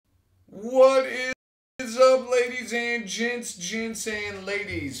What is up, ladies and gents and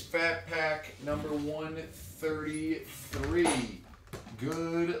ladies? Fat Pack number 133.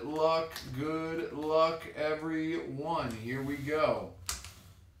 Good luck, everyone. Here we go.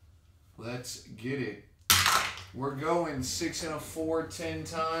 Let's get it. We're going 6 and a 4 10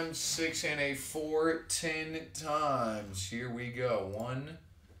 times. 6 and a 4 10 times. Here we go. 1,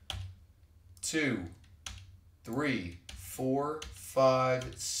 2, 3, 4,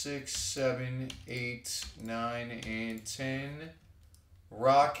 5, 6, 7, 8, 9, and 10.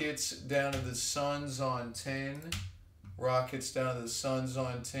 Rockets down to the Suns on 10. Rockets down to the Suns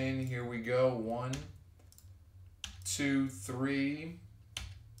on 10. Here we go. 1, 2, 3,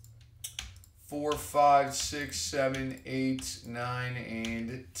 4, 5, 6, 7, 8, 9,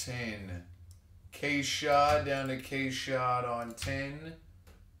 and 10. K-Shot down to K-Shot on 10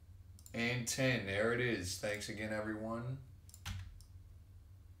 and 10. There it is. Thanks again, everyone.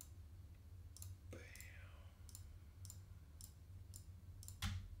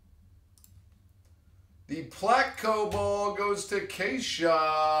 The Platco ball goes to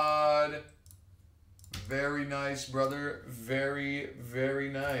K-Shot. Very nice, brother. Very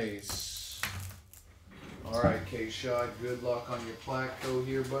nice. All right, K-Shot, good luck on your Platco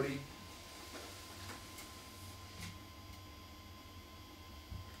here, buddy.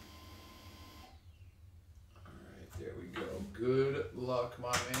 All right, there we go. Good luck,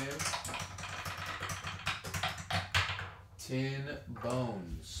 my man. 10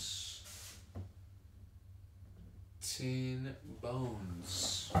 bones. 10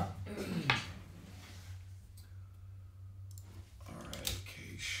 bones. Alright,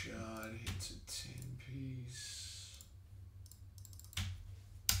 K-Shot hits a 10-piece.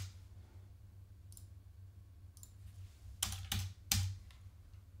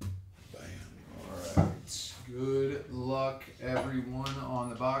 Bam. Alright. Good luck, everyone, on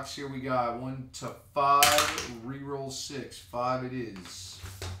the box here. We got 1 to 5. Reroll 6. 5 it is.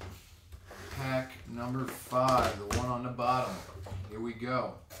 Pack number 5, the one on the bottom. Here we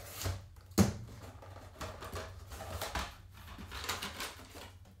go.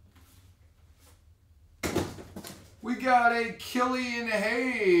 We got a Killian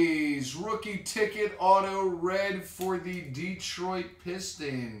Hayes rookie ticket auto red for the Detroit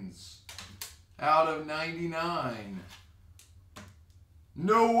Pistons out of 99.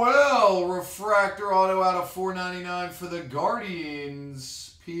 Noel refractor auto out of 499 for the Guardians.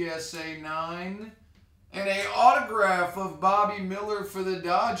 PSA 9. And a autograph of Bobby Miller for the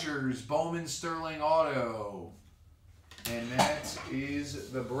Dodgers. Bowman Sterling auto. And that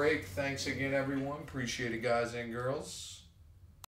is the break. Thanks again, everyone. Appreciate it, guys and girls.